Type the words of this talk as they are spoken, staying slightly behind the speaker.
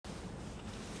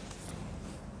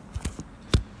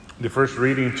The first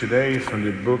reading today is from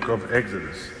the book of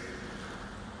Exodus.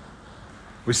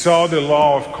 We saw the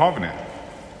law of covenant.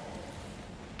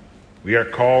 We are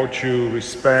called to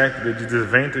respect the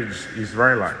disadvantaged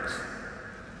Israelites,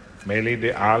 mainly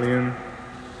the alien,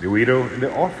 the widow, and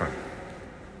the orphan.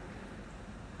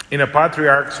 In a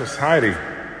patriarch society,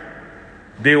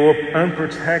 they were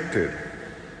unprotected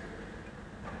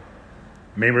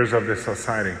members of the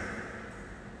society.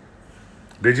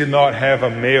 They did not have a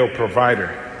male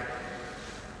provider.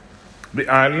 The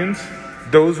aliens,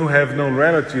 those who have no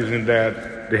relatives in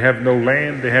that, they have no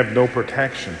land, they have no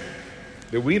protection.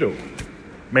 The widow,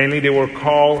 mainly they were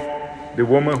called the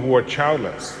woman who were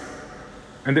childless.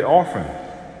 And the orphan,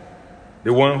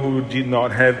 the one who did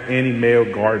not have any male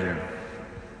guardian.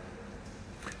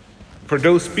 For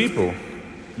those people,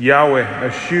 Yahweh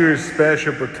assures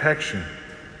special protection.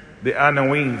 The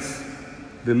Anawims,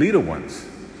 the little ones.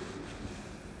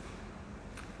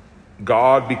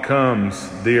 God becomes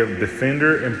their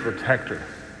defender and protector.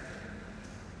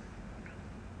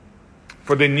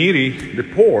 For the needy, the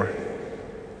poor,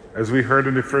 as we heard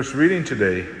in the first reading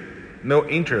today, no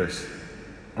interest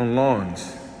on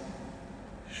loans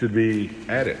should be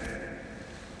added.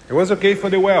 It was okay for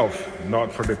the wealth,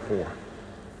 not for the poor.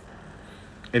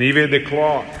 And even the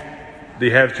cloth,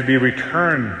 they have to be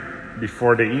returned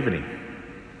before the evening.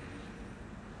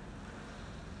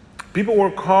 People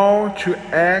were called to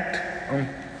act in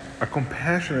a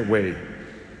compassionate way,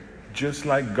 just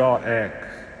like God acts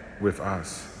with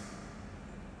us.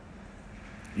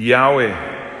 Yahweh,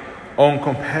 on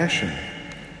compassion,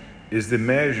 is the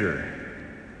measure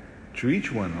to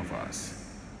each one of us.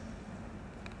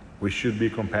 We should be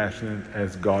compassionate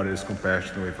as God is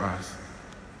compassionate with us.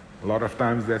 A lot of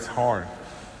times that's hard.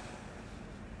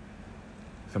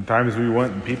 Sometimes we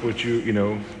want people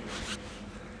to,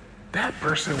 that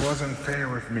person wasn't fair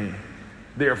with me.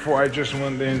 Therefore, I just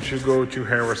want them to go to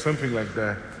hell or something like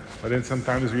that. But then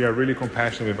sometimes we are really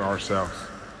compassionate with ourselves.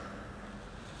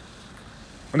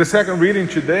 On the second reading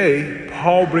today,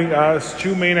 Paul brings us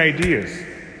two main ideas: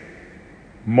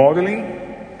 modeling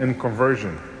and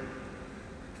conversion.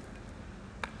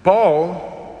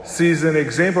 Paul sees an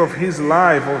example of his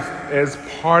life as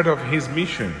part of his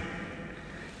mission.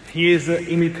 He is an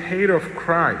imitator of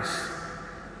Christ.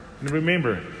 And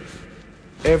remember,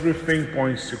 everything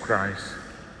points to Christ.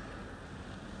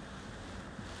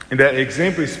 In that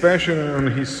example, especially on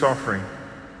his suffering,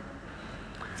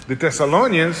 the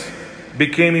Thessalonians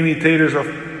became imitators of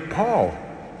Paul.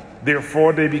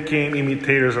 Therefore, they became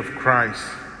imitators of Christ,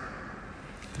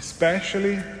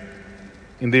 especially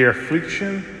in their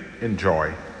affliction and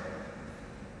joy.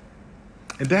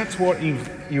 And that's what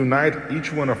unites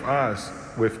each one of us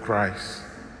with Christ: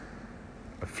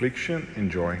 affliction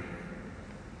and joy.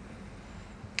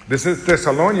 The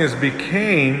Thessalonians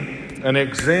became an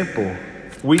example,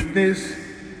 witness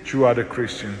to other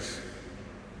Christians.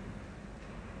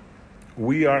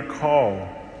 We are called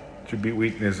to be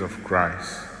witnesses of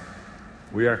Christ.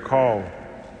 We are called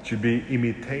to be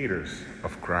imitators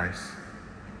of Christ.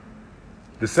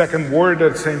 The second word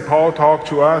that St. Paul talked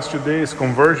to us today is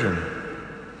conversion,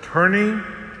 turning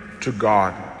to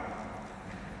God.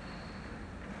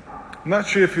 I'm not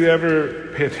sure if you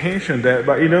ever pay attention to that,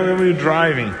 but when we're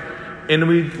driving and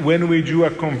when we do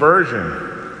a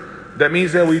conversion, that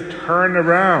means that we turn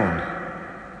around.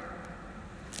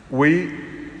 We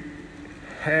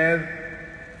head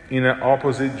in an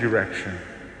opposite direction.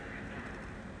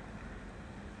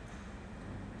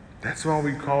 That's what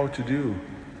we're called to do.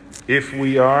 If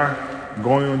we are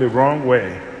going the wrong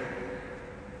way,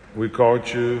 we're called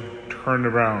to turn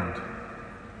around.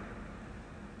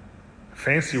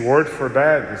 Fancy word for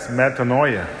that is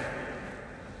metanoia.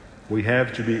 We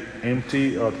have to be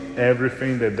empty of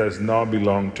everything that does not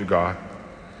belong to God.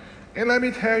 And let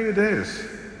me tell you this,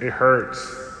 it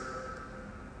hurts.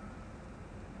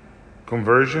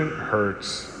 Conversion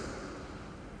hurts.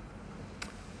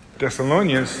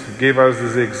 Thessalonians gave us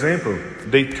this example.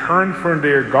 They turned from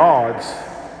their gods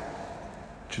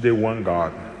to the one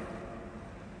God.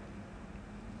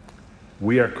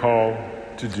 We are called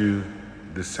to do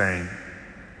the same.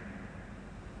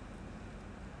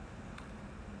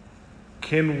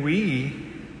 Can we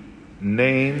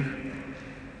name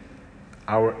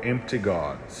our empty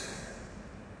gods?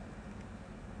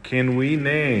 Can we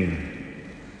name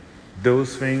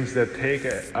those things that take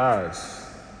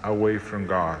us away from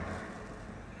God?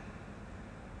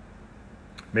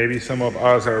 Maybe some of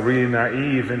us are really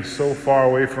naive and so far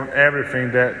away from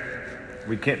everything that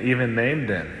we can't even name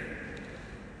them.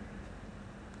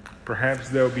 Perhaps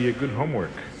there'll be a good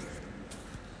homework.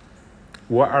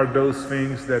 What are those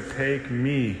things that take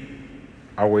me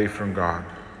away from God?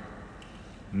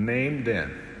 Name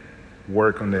them.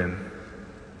 Work on them.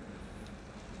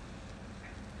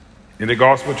 In the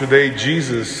gospel today,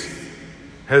 Jesus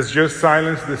has just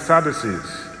silenced the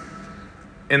Sadducees.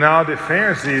 And now the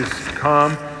Pharisees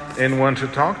come and want to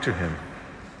talk to him.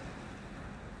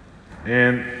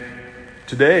 And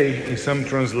today, in some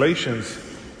translations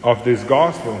of this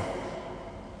gospel,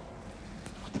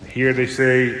 here they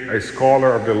say a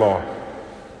scholar of the law.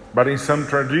 But in some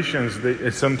traditions,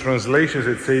 in some translations,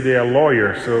 it say they are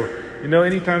lawyers. So,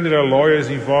 anytime there are lawyers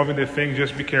involved in the thing,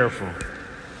 just be careful.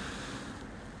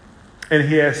 And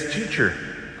he asks, teacher,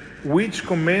 which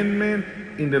commandment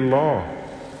in the law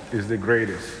is the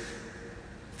greatest?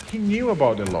 He knew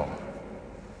about the law.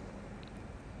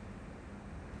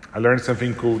 I learned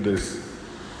something cool this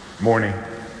morning.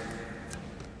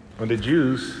 For the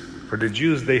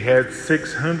Jews, they had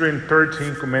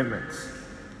 613 commandments.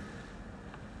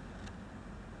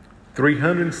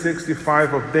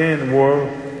 365 of them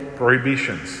were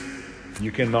prohibitions.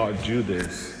 You cannot do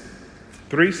this.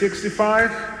 365,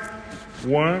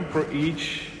 one for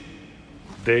each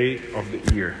day of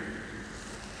the year.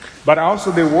 But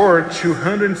also there were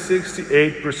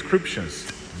 268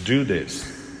 prescriptions. Do this.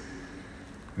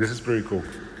 This is pretty cool.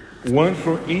 One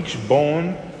for each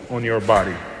bone on your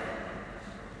body.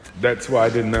 That's why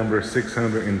the number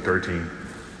 613.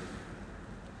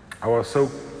 I was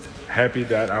so happy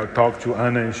that I talked to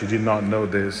Anna and she did not know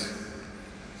this.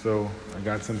 So I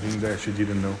got something that she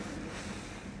didn't know.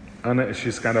 Anna, she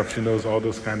knows all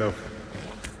those kind of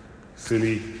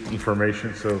silly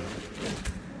information. So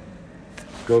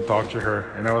go talk to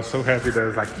her. And I was so happy that I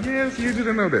was like, yes, you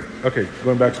didn't know that. Okay,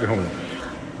 going back to the homework.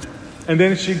 And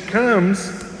then she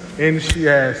comes and she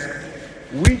asks,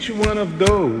 which one of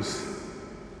those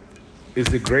is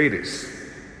the greatest?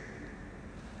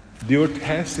 They were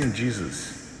testing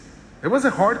Jesus. It was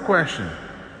a hard question.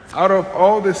 Out of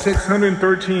all the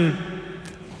 613,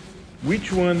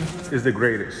 which one is the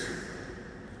greatest?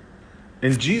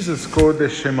 And Jesus quoted the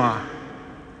Shema.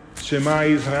 Shema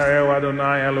Israel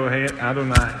Adonai Elohim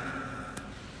Adonai.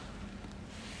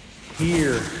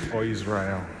 Hear, O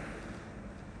Israel.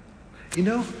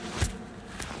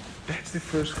 That's the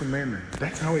first commandment.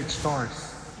 That's how it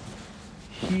starts.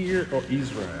 Hear, O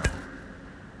Israel.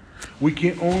 We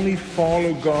can only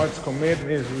follow God's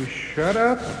commandment if we shut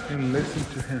up and listen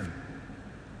to Him.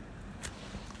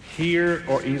 Hear,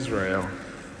 O Israel,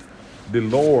 the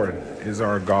Lord is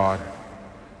our God,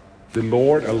 the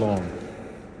Lord alone.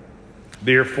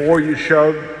 Therefore you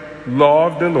shall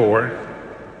love the Lord,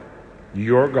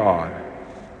 your God,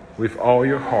 with all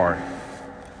your heart,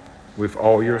 with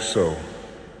all your soul,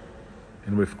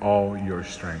 and with all your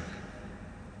strength.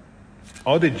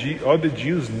 All the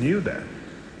Jews knew that.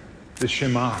 The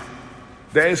Shema.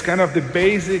 That is kind of the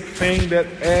basic thing that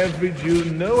every Jew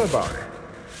know about it.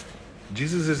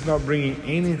 Jesus is not bringing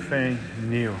anything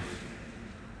new,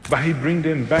 but He brings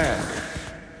them back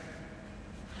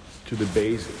to the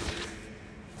basic.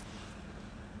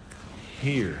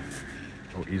 Hear,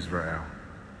 O Israel.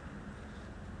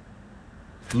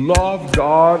 Love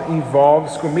God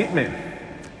involves commitment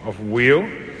of will,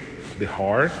 the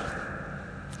heart,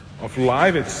 of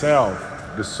life itself,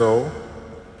 the soul,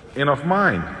 and of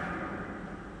mind.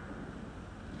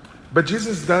 But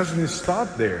Jesus doesn't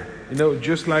stop there,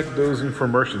 just like those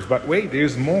infomercials. But wait,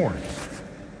 there's more.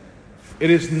 It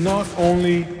is not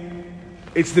only,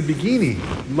 it's the beginning,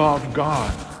 love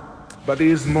God, but there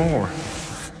is more.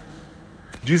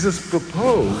 Jesus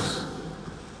proposed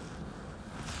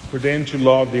for them to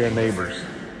love their neighbors.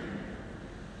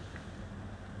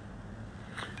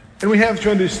 And we have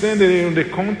to understand that in the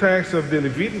context of the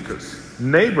Leviticus,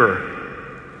 neighbor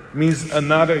means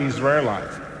another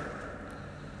Israelite.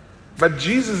 But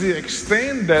Jesus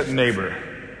extends that neighbor.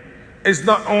 It's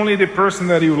not only the person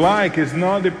that you like, it's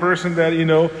not the person that,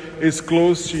 is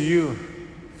close to you.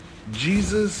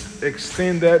 Jesus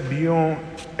extends that beyond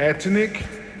ethnic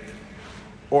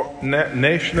or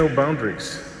national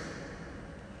boundaries.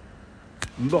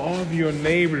 Love your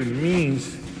neighbor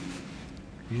means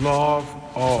love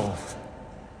all,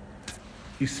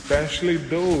 especially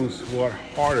those who are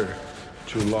harder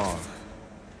to love,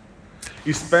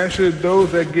 especially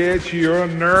those that get to your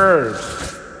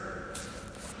nerves.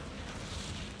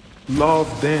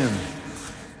 Love them.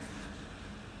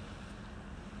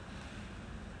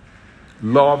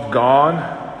 Love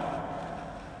God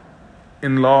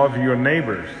and love your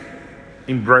neighbors.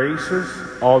 Embraces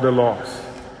all the laws.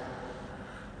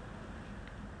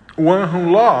 One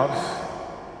who loves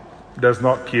does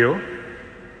not kill,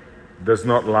 does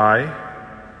not lie,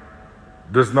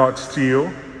 does not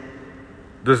steal,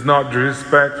 does not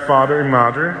disrespect father and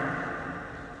mother,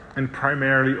 and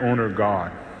primarily honor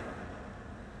God.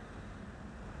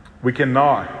 We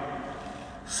cannot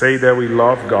say that we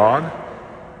love God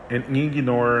and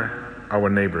ignore our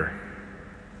neighbor.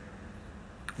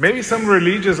 Maybe some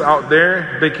religions out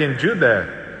there, they can do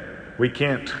that. We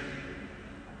can't.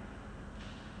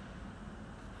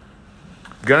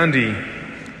 Gandhi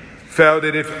felt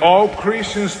that if all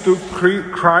Christians took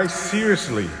Christ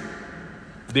seriously,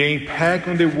 the impact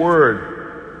on the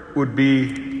world would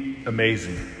be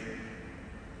amazing.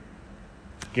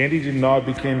 Gandhi did not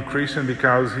become Christian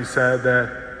because he said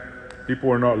that people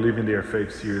were not living their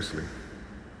faith seriously.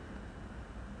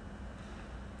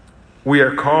 We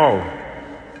are called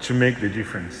to make the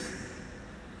difference.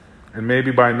 And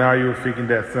maybe by now you're thinking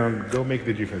that song, don't make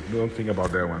the difference. Don't think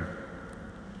about that one.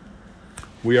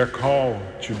 We are called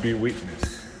to be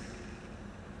witness.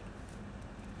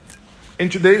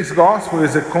 And today's gospel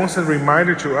is a constant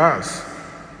reminder to us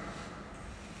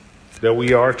that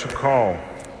we are to call.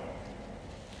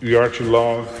 We are to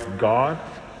love God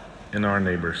and our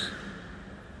neighbors.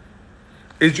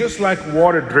 It's just like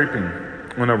water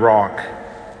dripping on a rock.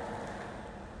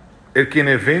 It can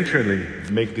eventually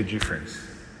make the difference.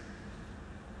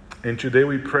 And today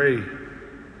we pray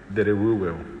that it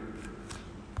will.